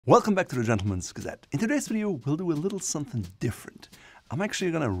Welcome back to the Gentleman's Gazette. In today's video, we'll do a little something different. I'm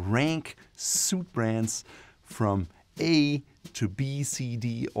actually going to rank suit brands from A to B, C,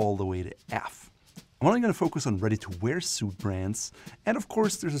 D, all the way to F. I'm only going to focus on ready-to-wear suit brands, and of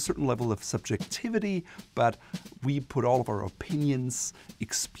course there's a certain level of subjectivity, but we put all of our opinions,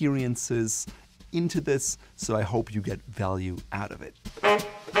 experiences into this, so I hope you get value out of it.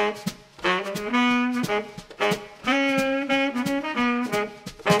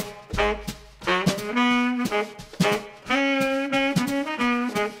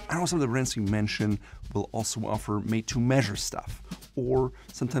 Some of the brands we mention will also offer made-to-measure stuff, or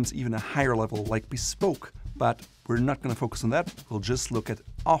sometimes even a higher level like bespoke, but we're not going to focus on that. We'll just look at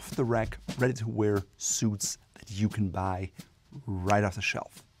off-the-rack, ready-to-wear suits that you can buy right off the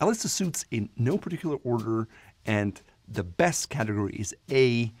shelf. I list the suits in no particular order, and the best category is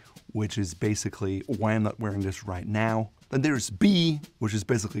A, which is basically why I'm not wearing this right now. Then there's B, which is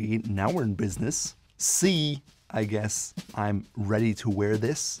basically now we're in business. C, I guess I'm ready to wear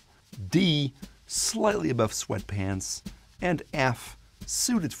this. D, slightly above sweatpants, and F,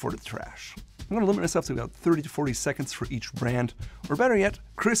 suited for the trash. I'm going to limit myself to about 30 to 40 seconds for each brand, or better yet,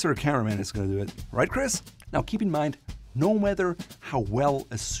 Chris, our cameraman, is going to do it. Right, Chris? Now keep in mind, no matter how well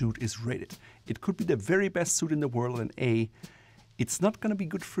a suit is rated, it could be the very best suit in the world an A, it's not going to be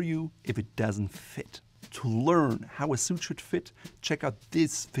good for you if it doesn't fit. To learn how a suit should fit, check out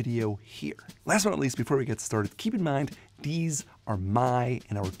this video here. Last but not least, before we get started, keep in mind, these are my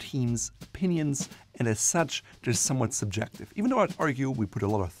and our team's opinions, and as such, they're somewhat subjective. Even though I'd argue we put a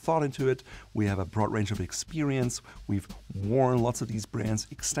lot of thought into it, we have a broad range of experience, we've worn lots of these brands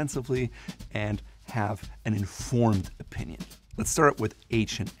extensively, and have an informed opinion. Let's start with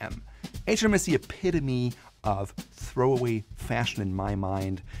H&M. H&M is the epitome of throwaway fashion in my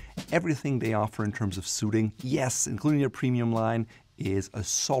mind. Everything they offer in terms of suiting, yes, including their premium line, is a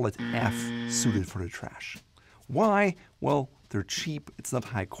solid F, suited for the trash. Why? Well, they're cheap, it's not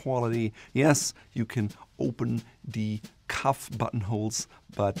high quality. Yes, you can open the cuff buttonholes,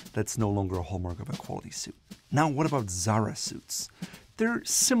 but that's no longer a hallmark of a quality suit. Now, what about Zara suits? They're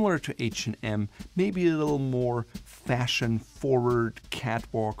similar to H&M, maybe a little more fashion-forward,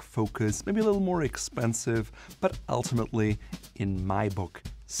 catwalk focused, maybe a little more expensive, but ultimately, in my book,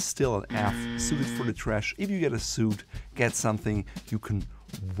 still an F, suited for the trash. If you get a suit, get something you can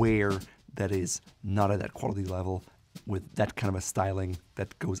wear that is not at that quality level with that kind of a styling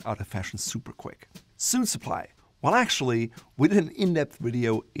that goes out of fashion super quick. Suitsupply. Well, actually, we did an in-depth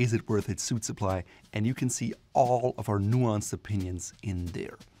video, Is It Worth It Suitsupply, and you can see all of our nuanced opinions in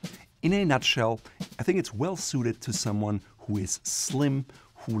there. In a nutshell, I think it's well suited to someone who is slim,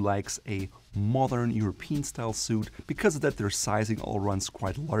 who likes a modern European style suit. Because of that, their sizing all runs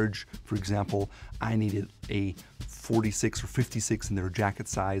quite large. For example, I needed a 46 or 56 in their jacket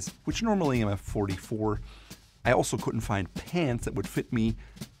size, which normally I'm a 44. I also couldn't find pants that would fit me,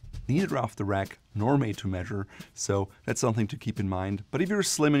 neither off the rack nor made to measure, so that's something to keep in mind. But if you're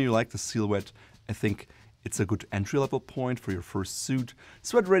slim and you like the silhouette, I think it's a good entry-level point for your first suit.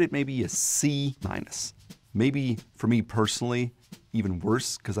 Sweat rated maybe a C-. Maybe, for me personally, even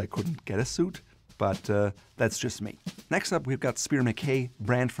worse because I couldn't get a suit, but that's just me. Next up, we've got Spier Mackay,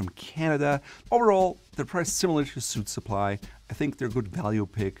 brand from Canada. Overall, they're priced similar to Suitsupply. I think they're a good value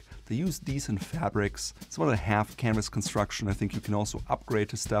pick. They use decent fabrics. It's about a half canvas construction. I think you can also upgrade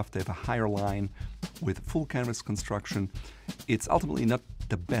to stuff. They have a higher line with full canvas construction. It's ultimately not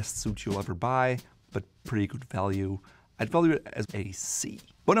the best suit you'll ever buy, but pretty good value. I'd value it as a C.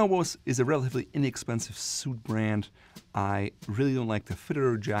 Bonobos is a relatively inexpensive suit brand. I really don't like the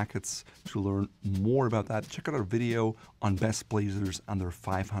fitted jackets. To learn more about that, check out our video on best blazers under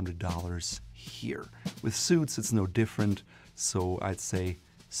 $500 here. With suits, it's no different, so I'd say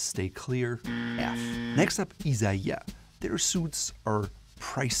stay clear, F. Next up, Isaia. Their suits are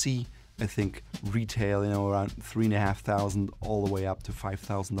pricey. I think retail, around $3,500 all the way up to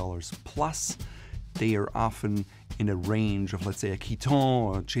 $5,000 plus. They are often in a range of, let's say, a Kiton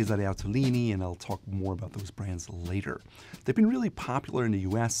or Cesare Ottolini, and I'll talk more about those brands later. They've been really popular in the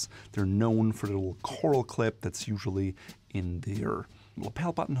US. They're known for the little coral clip that's usually in their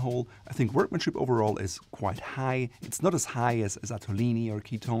lapel buttonhole. I think workmanship overall is quite high. It's not as high as Ottolini or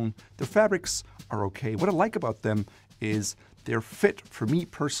Kiton. Their fabrics are okay. What I like about them is their fit, for me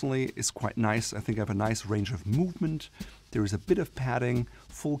personally, is quite nice. I think I have a nice range of movement. There is a bit of padding,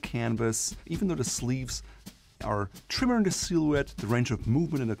 full canvas. Even though the sleeves are trimmer in the silhouette, the range of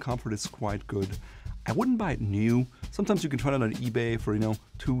movement and the comfort is quite good. I wouldn't buy it new. Sometimes you can find it on eBay for,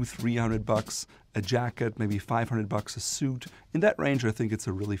 $200-300 a jacket, maybe $500 a suit. In that range, I think it's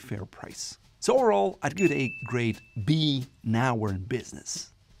a really fair price. So overall, I'd give it a grade B. Now we're in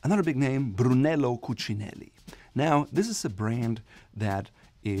business. Another big name, Brunello Cucinelli. Now, this is a brand that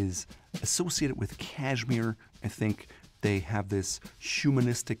is associated with cashmere. I think they have this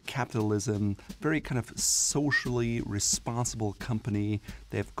humanistic capitalism, very kind of socially responsible company.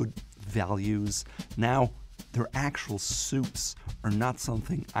 They have good values. Now, their actual suits are not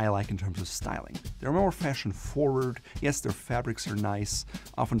something I like in terms of styling. They're more fashion forward. Yes, their fabrics are nice.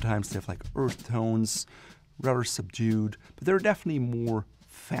 Oftentimes they have like earth tones, rather subdued, but they're definitely more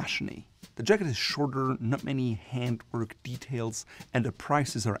fashiony. The jacket is shorter, not many handwork details, and the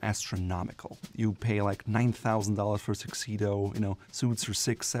prices are astronomical. You pay like $9,000 for a tuxedo, suits are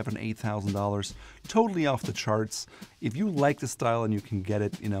 $6,000, $7,000, $8,000. Totally off the charts. If you like the style and you can get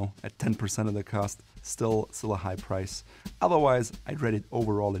it, at 10% of the cost, still a high price. Otherwise, I'd rate it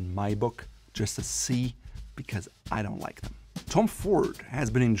overall in my book just a C because I don't like them. Tom Ford has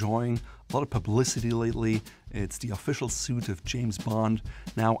been enjoying a lot of publicity lately. It's the official suit of James Bond.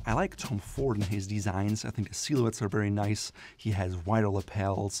 Now, I like Tom Ford and his designs. I think the silhouettes are very nice. He has wider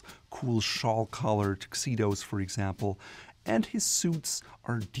lapels, cool shawl collar tuxedos, for example, and his suits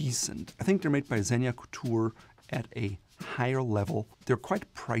are decent. I think they're made by Zegna Couture at a higher level. They're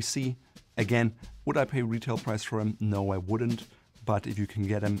quite pricey. Again, would I pay retail price for them? No, I wouldn't. But if you can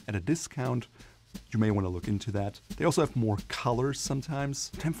get them at a discount, you may want to look into that. They also have more colors sometimes.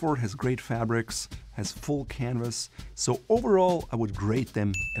 Tom Ford has great fabrics, has full canvas, so overall I would grade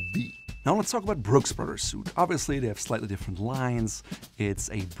them a B. Now let's talk about Brooks Brothers suit. Obviously they have slightly different lines. It's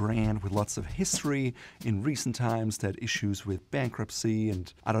a brand with lots of history. In recent times they had issues with bankruptcy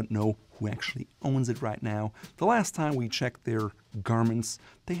and I don't know who actually owns it right now. The last time we checked their garments,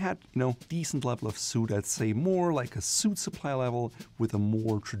 they had, decent level of suit. I'd say more like a Suitsupply level with a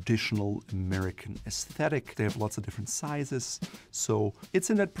more traditional American aesthetic. They have lots of different sizes, so it's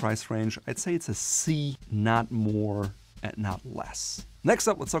in that price range. I'd say it's a C, not more and not less. Next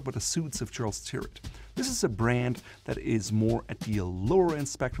up, let's talk about the suits of Charles Tyrwhitt. This is a brand that is more at the lower end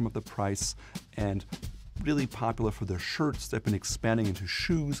spectrum of the price and really popular for their shirts. They've been expanding into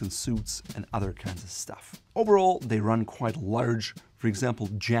shoes and suits and other kinds of stuff. Overall, they run quite large. For example,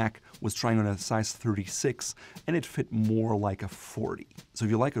 Jack was trying on a size 36 and it fit more like a 40. So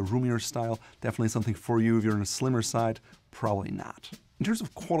if you like a roomier style, definitely something for you. If you're on a slimmer side, probably not. In terms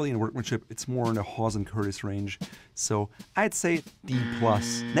of quality and workmanship, it's more in the Hawes & Curtis range, so I'd say D+.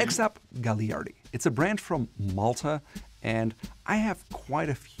 Next up, Gagliardi. It's a brand from Malta, and I have quite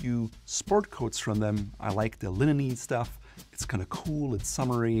a few sport coats from them. I like the linen-y stuff. It's kind of cool, it's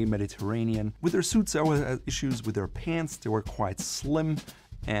summery, Mediterranean. With their suits, I always had issues with their pants. They were quite slim,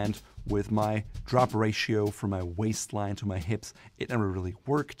 and with my drop ratio from my waistline to my hips, it never really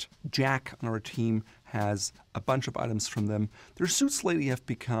worked. Jack on our team has a bunch of items from them. Their suits lately have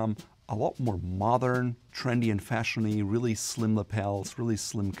become a lot more modern, trendy and fashiony, really slim lapels, really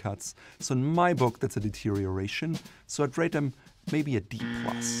slim cuts. So in my book, that's a deterioration. So I'd rate them maybe a D+.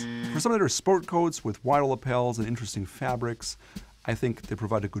 For some of their sport coats with wider lapels and interesting fabrics, I think they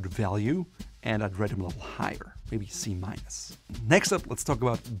provide a good value, and I'd rate them a little higher, maybe C-. Next up, let's talk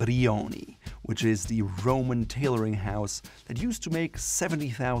about Brioni, which is the Roman tailoring house that used to make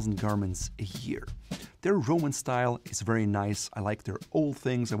 70,000 garments a year. Their Roman style is very nice. I like their old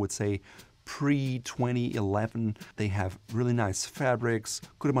things, I would say pre-2011. They have really nice fabrics,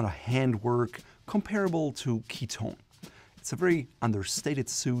 good amount of handwork, comparable to Kiton. It's a very understated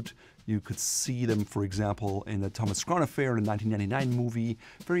suit. You could see them, for example, in the Thomas Crown Affair in the 1999 movie.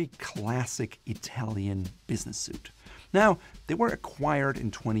 Very classic Italian business suit. Now, they were acquired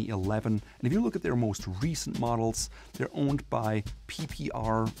in 2011, and if you look at their most recent models, they're owned by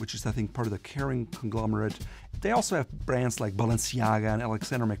PPR, which is, I think, part of the Kering conglomerate. They also have brands like Balenciaga and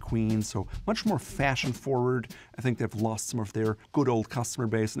Alexander McQueen, so much more fashion forward. I think they've lost some of their good old customer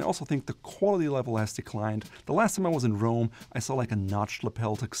base, and I also think the quality level has declined. The last time I was in Rome, I saw like a notched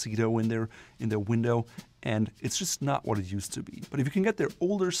lapel tuxedo in their window, and it's just not what it used to be. But if you can get their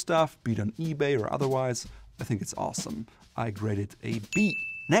older stuff, be it on eBay or otherwise, I think it's awesome. I grade it a B.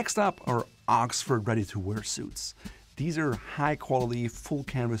 Next up are Oxford ready-to-wear suits. These are high quality, full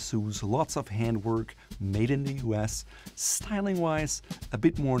canvas suits, lots of handwork, made in the US. Styling wise, a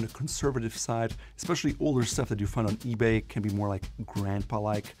bit more on the conservative side, especially older stuff that you find on eBay can be more like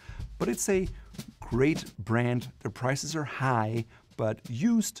grandpa-like. But it's a great brand. Their prices are high, but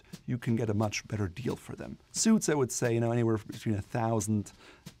used, you can get a much better deal for them. Suits, I would say, anywhere between $1,000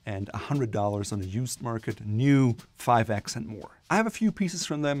 and $100 on the used market. New, 5X and more. I have a few pieces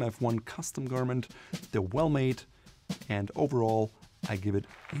from them. I have one custom garment. They're well made, and overall, I give it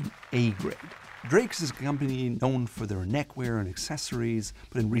an A grade. Drake's is a company known for their neckwear and accessories,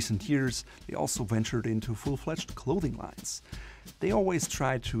 but in recent years, they also ventured into full-fledged clothing lines. They always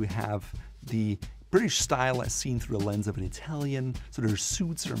try to have the British style as seen through the lens of an Italian, so their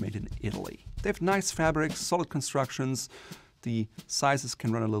suits are made in Italy. They have nice fabrics, solid constructions, the sizes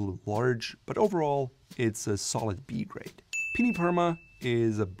can run a little large, but overall it's a solid B grade. Pini Parma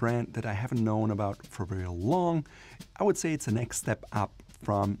is a brand that I haven't known about for very long. I would say it's the next step up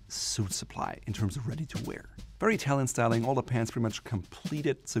from Suitsupply in terms of ready to wear. Very Italian styling, all the pants pretty much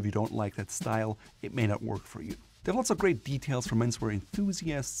completed, so if you don't like that style, it may not work for you. They have lots of great details for menswear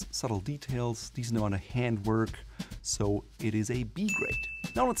enthusiasts, subtle details, decent amount of handwork, so it is a B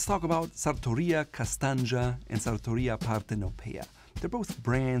grade. Now let's talk about Sartoria Castangia and Sartoria Partenopea. They're both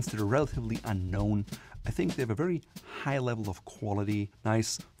brands that are relatively unknown. I think they have a very high level of quality,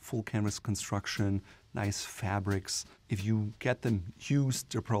 nice full canvas construction, nice fabrics. If you get them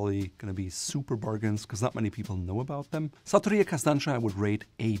used, they're probably going to be super bargains because not many people know about them. Sartoria Castangia I would rate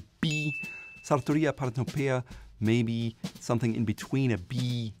a B. Sartoria Partenopea maybe something in between a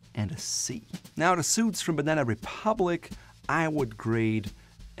B and a C. Now the suits from Banana Republic I would grade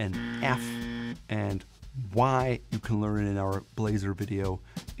an F, and why you can learn in our blazer video.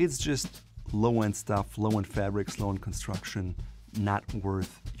 It's just low-end stuff, low-end fabrics, low-end construction, not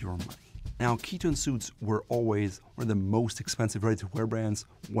worth your money. Now, ketone suits were always one of the most expensive ready-to-wear brands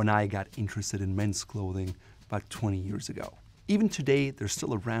when I got interested in men's clothing about 20 years ago. Even today, they're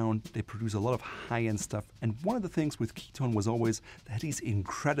still around. They produce a lot of high-end stuff. And one of the things with ketone was always they had these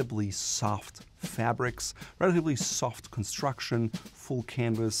incredibly soft fabrics, relatively soft construction, full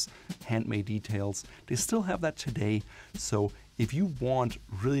canvas, handmade details. They still have that today. So if you want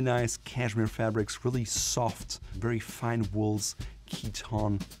really nice cashmere fabrics, really soft, very fine wools,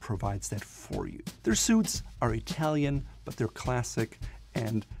 ketone provides that for you. Their suits are Italian, but they're classic.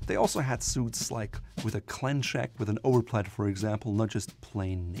 And they also had suits like with a clen check, with an overplaid, for example, not just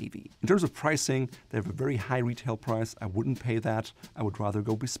plain navy. In terms of pricing, they have a very high retail price. I wouldn't pay that. I would rather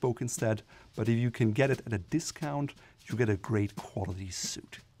go bespoke instead. But if you can get it at a discount, you get a great quality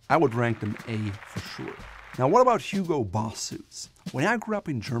suit. I would rank them A for sure. Now, what about Hugo Boss suits? When I grew up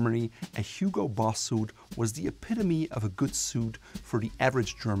in Germany, a Hugo Boss suit was the epitome of a good suit for the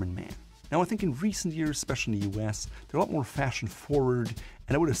average German man. Now, I think in recent years, especially in the US, they're a lot more fashion forward,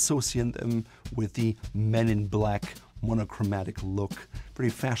 and I would associate them with the Men in Black monochromatic look. Very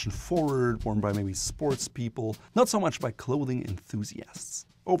fashion forward, worn by maybe sports people, not so much by clothing enthusiasts.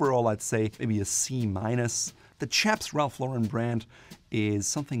 Overall, I'd say maybe a C-. The Chaps Ralph Lauren brand is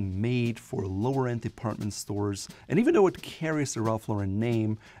something made for lower-end department stores, and even though it carries the Ralph Lauren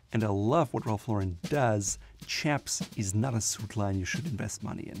name, and I love what Ralph Lauren does, Chaps is not a suit line you should invest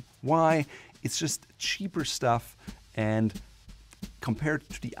money in. Why? It's just cheaper stuff, and compared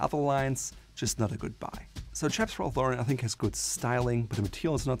to the other lines, just not a good buy. So Chaps Ralph Lauren I think has good styling, but the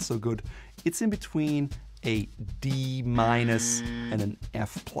material is not so good. It's in between a D- and an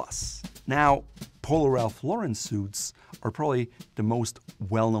F+. Now, Polo Ralph Lauren suits are probably the most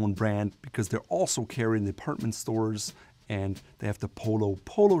well-known brand because they're also carried in department stores, and they have the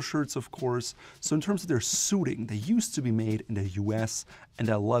polo shirts, of course. So in terms of their suiting, they used to be made in the US, and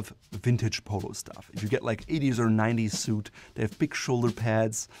I love vintage polo stuff. If you get like 80s or 90s suit, they have big shoulder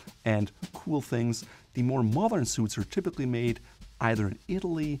pads and cool things. The more modern suits are typically made either in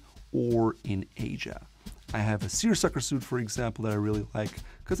Italy or in Asia. I have a seersucker suit, for example, that I really like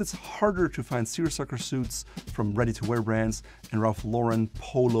because it's harder to find seersucker suits from ready-to-wear brands, and Ralph Lauren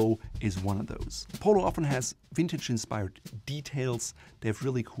Polo is one of those. Polo often has vintage-inspired details, they have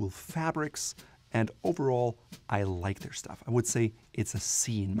really cool fabrics, and overall, I like their stuff. I would say it's a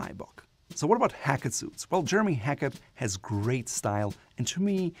C in my book. So what about Hackett suits? Well, Jeremy Hackett has great style, and to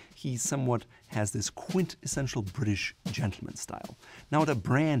me, he somewhat has this quintessential British gentleman style. Now, the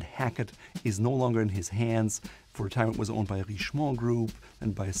brand Hackett is no longer in his hands. For a time, it was owned by a Richemont Group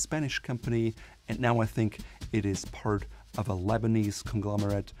and by a Spanish company, and now I think it is part of a Lebanese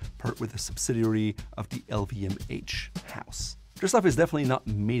conglomerate, part with a subsidiary of the LVMH house. Their stuff is definitely not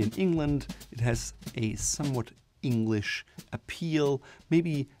made in England. It has a somewhat English appeal,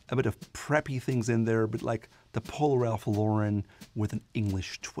 maybe a bit of preppy things in there, but like the Polo Ralph Lauren with an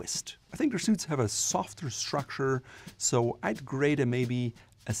English twist. I think their suits have a softer structure, so I'd grade it maybe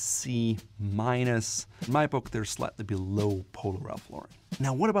a C-. In my book, they're slightly below Polo Ralph Lauren.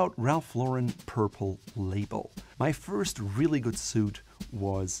 Now, what about Ralph Lauren Purple Label? My first really good suit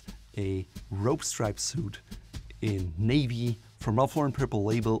was a rope stripe suit in navy from Ralph Lauren Purple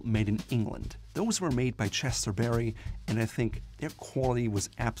Label made in England. Those were made by Chester Berry, and I think their quality was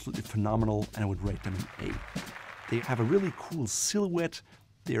absolutely phenomenal, and I would rate them an A. They have a really cool silhouette,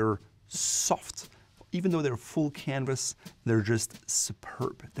 they're soft, even though they're full canvas, they're just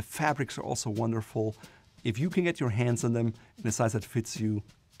superb. The fabrics are also wonderful, If you can get your hands on them in a size that fits you,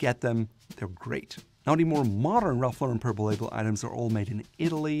 get them. They're great. Now, the more modern Ralph Lauren Purple Label items are all made in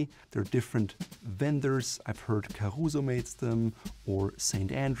Italy. They're different vendors. I've heard Caruso makes them or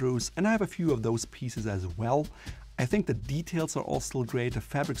St. Andrews, and I have a few of those pieces as well. I think the details are all still great, the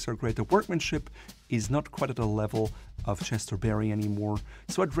fabrics are great, the workmanship is not quite at the level of Chester Berry anymore,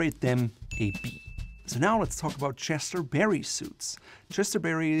 so I'd rate them a B. So now let's talk about Chester Berry suits. Chester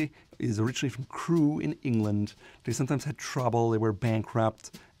Berry is originally from Crew in England. They sometimes had trouble, they were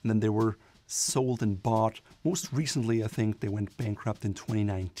bankrupt, and then they were sold and bought. Most recently, I think they went bankrupt in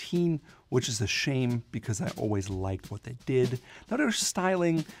 2019, which is a shame because I always liked what they did. Now their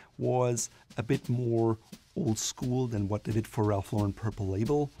styling was a bit more old school than what they did for Ralph Lauren Purple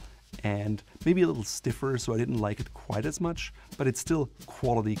Label, and maybe a little stiffer, so I didn't like it quite as much, but it's still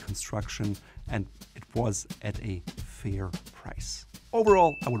quality construction and it was at a fair price.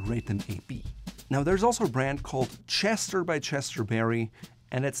 Overall, I would rate them a B. Now there's also a brand called Chester by Chester Berry,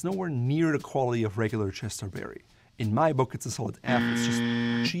 and it's nowhere near the quality of regular Chester Berry. In my book, it's a solid F. It's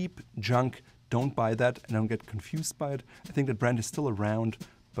just cheap junk. Don't buy that and don't get confused by it. I think that brand is still around,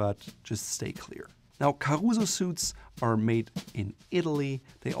 but just stay clear. Now, Caruso suits are made in Italy.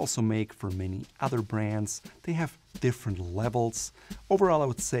 They also make for many other brands. They have different levels. Overall, I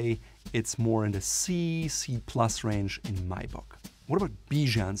would say it's more in the C, C+ range in my book. What about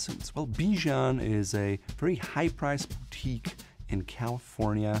Bijan suits? Well, Bijan is a very high-priced boutique in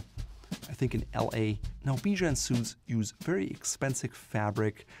California, I think in LA. Now, Bijan suits use very expensive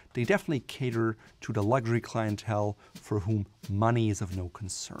fabric. They definitely cater to the luxury clientele for whom money is of no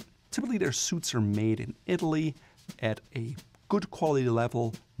concern. Typically, their suits are made in Italy at a good quality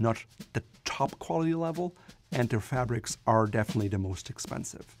level, not the top quality level, and their fabrics are definitely the most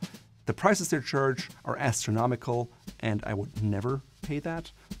expensive. The prices they charge are astronomical, and I would never pay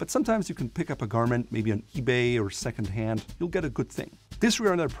that. But sometimes you can pick up a garment, maybe on eBay or secondhand, you'll get a good thing.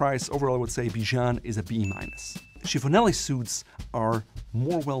 Disregarding their price, overall I would say Bijan is a B-. Chiffonelli suits are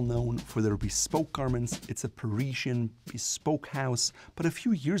more well known for their bespoke garments. It's a Parisian bespoke house, but a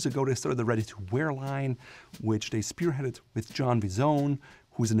few years ago they started the ready-to-wear line, which they spearheaded with John Vizone,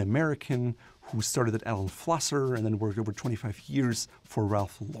 who's an American who started at Alan Flusser and then worked over 25 years for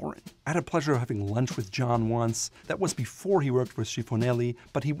Ralph Lauren. I had the pleasure of having lunch with John once. That was before he worked with Chiffonelli,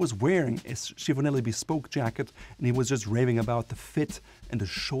 but he was wearing a Chiffonelli bespoke jacket and he was just raving about the fit and the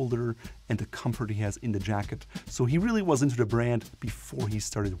shoulder and the comfort he has in the jacket. So he really was into the brand before he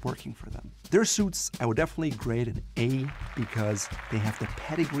started working for them. Their suits, I would definitely grade an A because they have the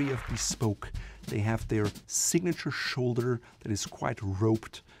pedigree of bespoke. They have their signature shoulder that is quite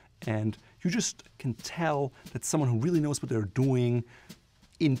roped, and you just can tell that someone who really knows what they're doing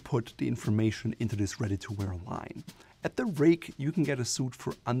input the information into this ready-to-wear line. At the rake, you can get a suit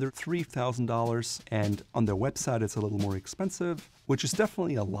for under $3,000, and on their website it's a little more expensive, which is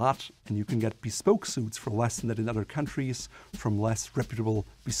definitely a lot, and you can get bespoke suits for less than that in other countries from less reputable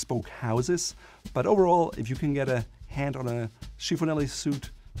bespoke houses. But overall, if you can get a hand on a Chiffonelli suit,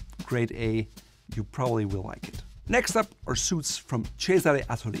 grade A, you probably will like it. Next up are suits from Cesare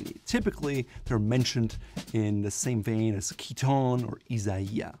Attolini. Typically, they're mentioned in the same vein as Kiton or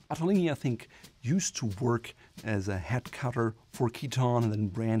Isaia. Attolini, I think, used to work as a head cutter for Kiton and then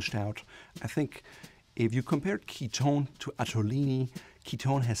branched out. I think if you compared Kiton to Attolini,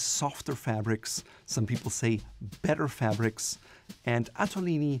 Kiton has softer fabrics, some people say better fabrics, and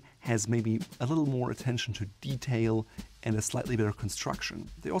Attolini has maybe a little more attention to detail and a slightly better construction.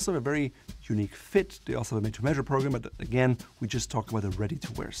 They also have a very unique fit. They also have a made-to-measure program, but again, we just talk about the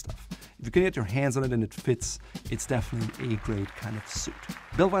ready-to-wear stuff. If you can get your hands on it and it fits, it's definitely an A-grade kind of suit.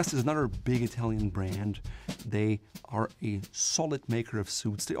 Belvast is another big Italian brand. They are a solid maker of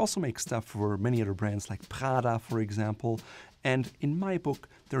suits. They also make stuff for many other brands like Prada, for example. And in my book,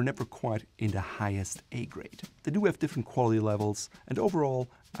 they're never quite in the highest A grade. They do have different quality levels, and overall,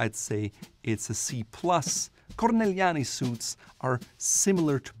 I'd say it's a C+. Corneliani suits are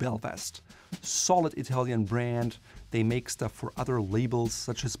similar to Belvast. Solid Italian brand. They make stuff for other labels,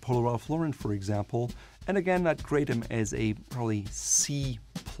 such as Polo Ralph Lauren, for example. And again, I'd grade them as a probably C+.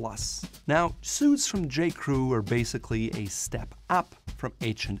 Now, suits from J.Crew are basically a step up from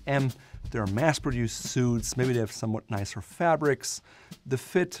H&M. They're mass-produced suits, maybe they have somewhat nicer fabrics. The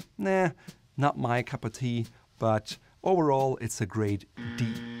fit, not my cup of tea, but overall it's a grade D.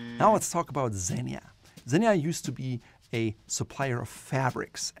 Now let's talk about Zegna. Zegna used to be a supplier of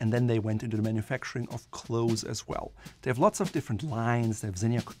fabrics, and then they went into the manufacturing of clothes as well. They have lots of different lines. They have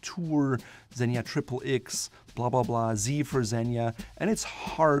Zegna Couture, Zegna XXX, blah, blah, blah, Z for Zegna, and it's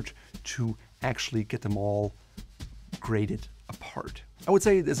hard to actually get them all graded apart. I would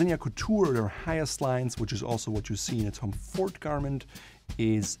say the Zegna Couture, their highest lines, which is also what you see in a Tom Ford garment,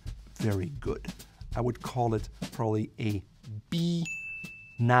 is very good. I would call it probably a B,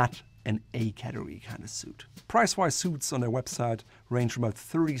 not an A category kind of suit. Price-wise, suits on their website range from about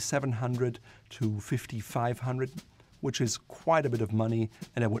 $3,700 to $5,500, which is quite a bit of money,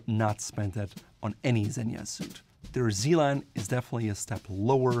 and I would not spend that on any Zegna suit. Their Z-line is definitely a step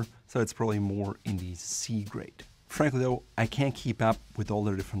lower, so it's probably more in the C grade. Frankly though, I can't keep up with all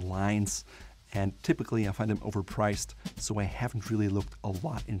their different lines, and typically I find them overpriced, so I haven't really looked a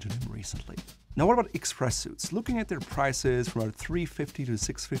lot into them recently. Now what about Express suits? Looking at their prices from about $350 to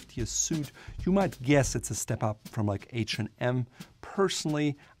 $650 a suit, you might guess it's a step up from like H&M.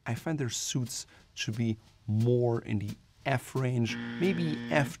 Personally, I find their suits to be more in the F range, maybe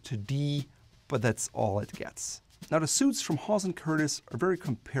F to D, but that's all it gets. Now the suits from Hawes & Curtis are very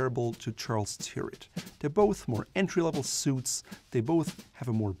comparable to Charles Tyrwhitt. They're both more entry-level suits, they both have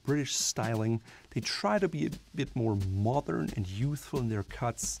a more British styling, they try to be a bit more modern and youthful in their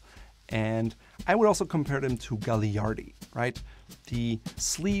cuts, and I would also compare them to Gagliardi, right? The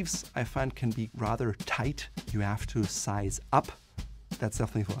sleeves I find can be rather tight, you have to size up. That's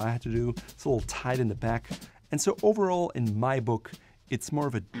definitely what I had to do. It's a little tight in the back. And so overall, in my book, it's more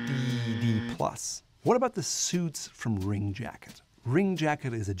of a D+. What about the suits from Ring Jacket? Ring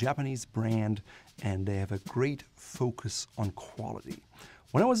Jacket is a Japanese brand, and they have a great focus on quality.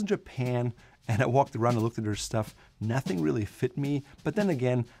 When I was in Japan and I walked around and looked at their stuff, nothing really fit me. But then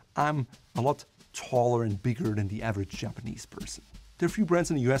again, I'm a lot taller and bigger than the average Japanese person. There are a few brands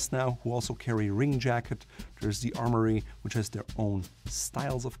in the US now who also carry Ring Jacket. There's the Armory, which has their own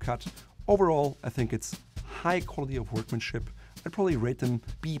styles of cut. Overall, I think it's high quality of workmanship. I'd probably rate them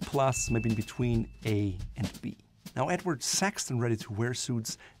B+, maybe in between A and B. Now, Edward Saxton ready-to-wear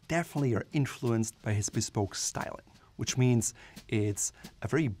suits definitely are influenced by his bespoke styling, which means it's a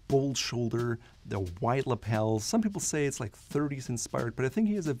very bold shoulder, the wide lapels. Some people say it's like 30s inspired, but I think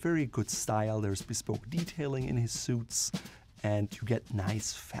he has a very good style. There's bespoke detailing in his suits, and you get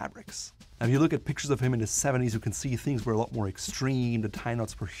nice fabrics. Now, if you look at pictures of him in the 70s, you can see things were a lot more extreme. The tie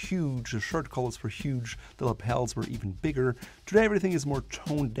knots were huge, the shirt collars were huge, the lapels were even bigger. Today, everything is more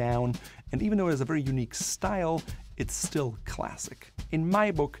toned down, and even though it has a very unique style, it's still classic. In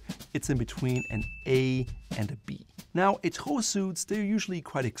my book, it's in between an A and a B. Now, Etro suits, they're usually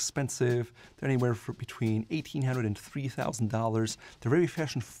quite expensive. They're anywhere between $1,800 and $3,000. They're very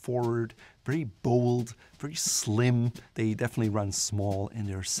fashion forward, very bold, very slim. They definitely run small in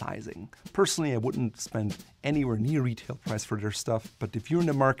their sizing. Personally, I wouldn't spend anywhere near retail price for their stuff, but if you're in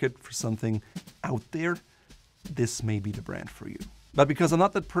the market for something out there, this may be the brand for you. But because I'm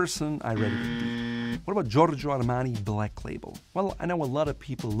not that person, I read it in deep. What about Giorgio Armani Black Label? Well, I know a lot of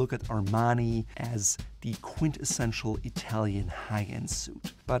people look at Armani as the quintessential Italian high-end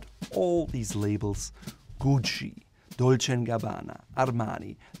suit. But all these labels, Gucci, Dolce & Gabbana,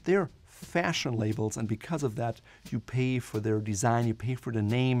 Armani, they're fashion labels, and because of that, you pay for their design, you pay for the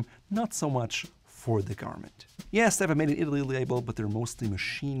name, not so much for the garment. Yes, they have a Made in Italy label, but they're mostly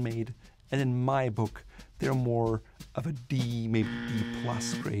machine-made, and in my book, they're more of a D, maybe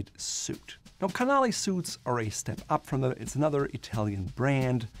D+ grade suit. Now, Canale suits are a step up from that. It's another Italian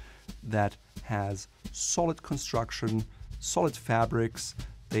brand that has solid construction, solid fabrics.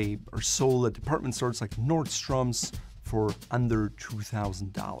 They are sold at department stores like Nordstrom's for under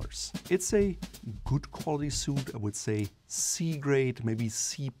 $2,000. It's a good quality suit, I would say C grade, maybe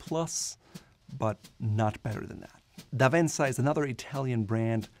C+, but not better than that. Davensa is another Italian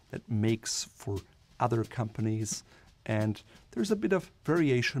brand that makes for other companies, and there's a bit of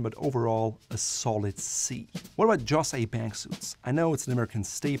variation, but overall a solid C. What about Joss A. Bank suits? I know it's an American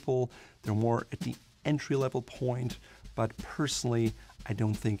staple, they're more at the entry-level point, but personally, I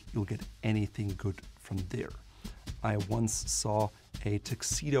don't think you'll get anything good from there. I once saw a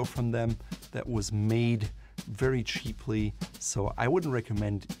tuxedo from them that was made very cheaply, so I wouldn't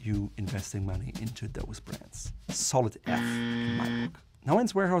recommend you investing money into those brands. Solid F in my book. Now,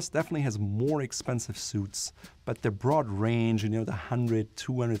 Men's Warehouse definitely has more expensive suits, but their broad range, the $100, $200,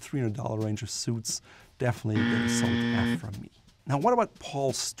 $300 range of suits definitely get a solid F from me. Now, what about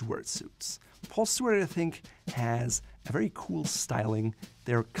Paul Stewart suits? Paul Stewart, I think, has a very cool styling.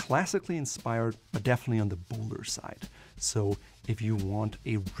 They're classically inspired, but definitely on the bolder side. So if you want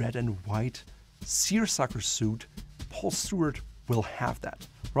a red and white seersucker suit, Paul Stewart will have that.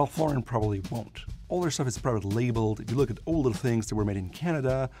 Ralph Lauren probably won't. All their stuff is private labeled. If you look at older things that were made in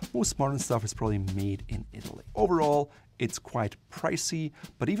Canada, most modern stuff is probably made in Italy. Overall, it's quite pricey,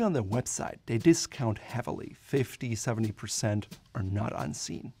 but even on their website, they discount heavily. 50, 70% are not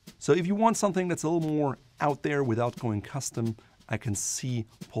unseen. So if you want something that's a little more out there without going custom, I can see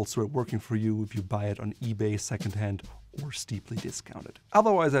Paul Stewart working for you if you buy it on eBay secondhand or steeply discounted.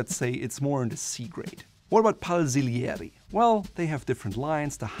 Otherwise, I'd say it's more in the C grade. What about Palzilieri? Well, they have different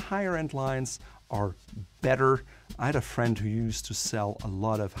lines. The higher end lines are better. I had a friend who used to sell a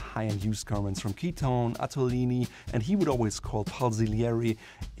lot of high-end used garments from Ketone, Attolini, and he would always call Palzilieri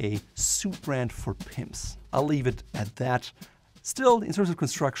a suit brand for pimps. I'll leave it at that. Still, in terms of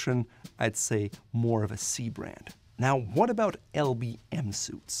construction, I'd say more of a C brand. Now, what about LBM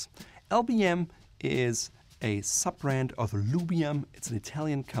suits? LBM is a sub-brand of Lubiam. It's an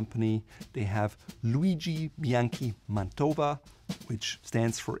Italian company. They have Luigi Bianchi Mantova, which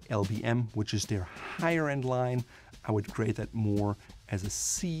stands for LBM, which is their higher end line. I would grade that more as a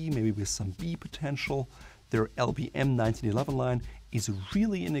C, maybe with some B potential. Their LBM 1911 line is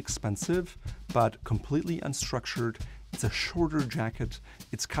really inexpensive, but completely unstructured. It's a shorter jacket.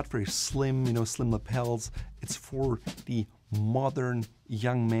 It's cut very slim, slim lapels. It's for the modern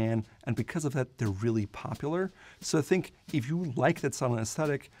young man, and because of that, they're really popular. So I think if you like that style and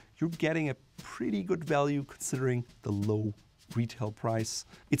aesthetic, you're getting a pretty good value considering the low retail price.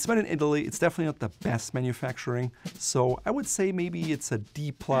 It's made in Italy. It's definitely not the best manufacturing, so I would say maybe it's a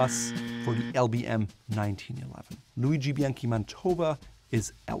D+ for the LBM 1911. Luigi Bianchi Mantova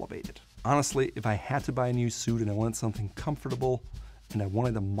is elevated. Honestly, if I had to buy a new suit and I wanted something comfortable and I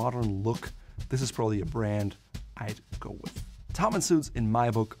wanted a modern look, this is probably a brand I'd go with. Topman suits in my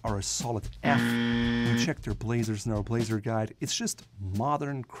book are a solid F. We checked their blazers in our blazer guide. It's just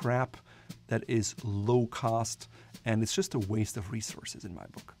modern crap that is low cost, and it's just a waste of resources in my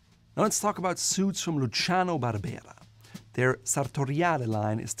book. Now let's talk about suits from Luciano Barbera. Their Sartoriale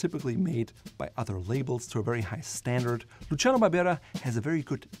line is typically made by other labels to a very high standard. Luciano Barbera has a very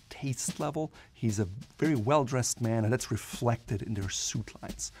good taste level. He's a very well-dressed man, and that's reflected in their suit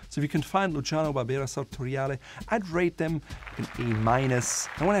lines. So if you can find Luciano Barbera Sartoriale, I'd rate them an A-.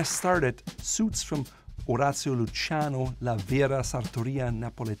 And when I started, suits from Orazio Luciano, La Vera Sartoria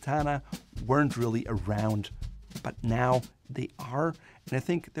Napoletana weren't really around, but now they are. And I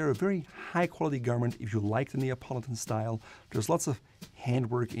think they're a very high quality garment if you like the Neapolitan style. There's lots of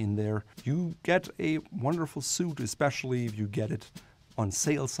handwork in there. You get a wonderful suit, especially if you get it on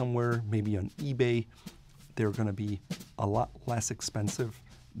sale somewhere, maybe on eBay. They're gonna be a lot less expensive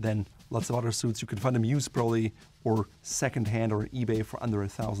than lots of other suits. You can find them used probably or secondhand or on eBay for under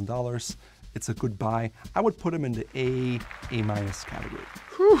 $1,000. It's a good buy. I would put them in the A- category.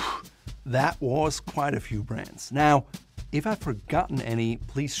 Whew. That was quite a few brands. Now, if I've forgotten any,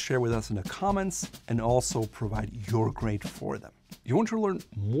 please share with us in the comments and also provide your grade for them. If you want to learn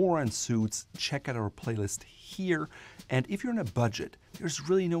more on suits, check out our playlist here. And if you're on a budget, there's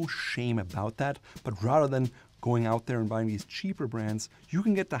really no shame about that. But rather than going out there and buying these cheaper brands, you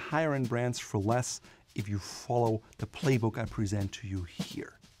can get the higher end brands for less if you follow the playbook I present to you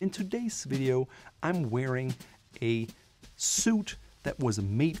here. In today's video, I'm wearing a suit that was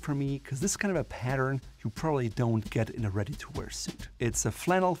made for me, because this is kind of a pattern you probably don't get in a ready-to-wear suit. It's a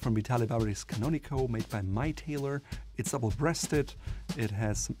flannel from Vitale Barberis Canonico made by my tailor. It's double-breasted, it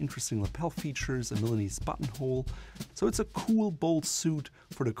has some interesting lapel features, a Milanese buttonhole, so it's a cool, bold suit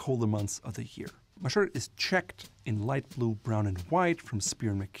for the colder months of the year. My shirt is checked in light blue, brown, and white from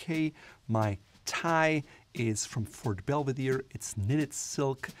Spier Mackay. My tie is from Fort Belvedere. It's knitted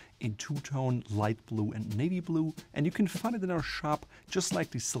silk in two-tone light blue and navy blue, and you can find it in our shop just like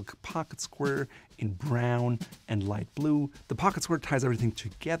the silk pocket square in brown and light blue. The pocket square ties everything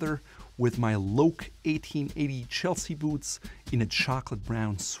together with my Loke 1880 Chelsea boots in a chocolate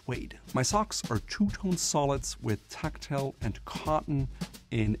brown suede. My socks are two-tone solids with tactile and cotton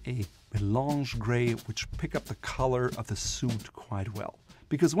in a melange gray, which pick up the color of the suit quite well.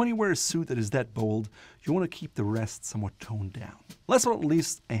 Because when you wear a suit that is that bold, you want to keep the rest somewhat toned down. Last but not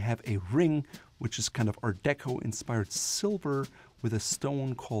least, I have a ring, which is kind of Art Deco inspired silver with a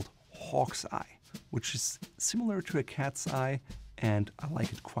stone called Hawk's Eye, which is similar to a cat's eye, and I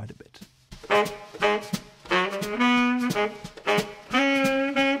like it quite a bit.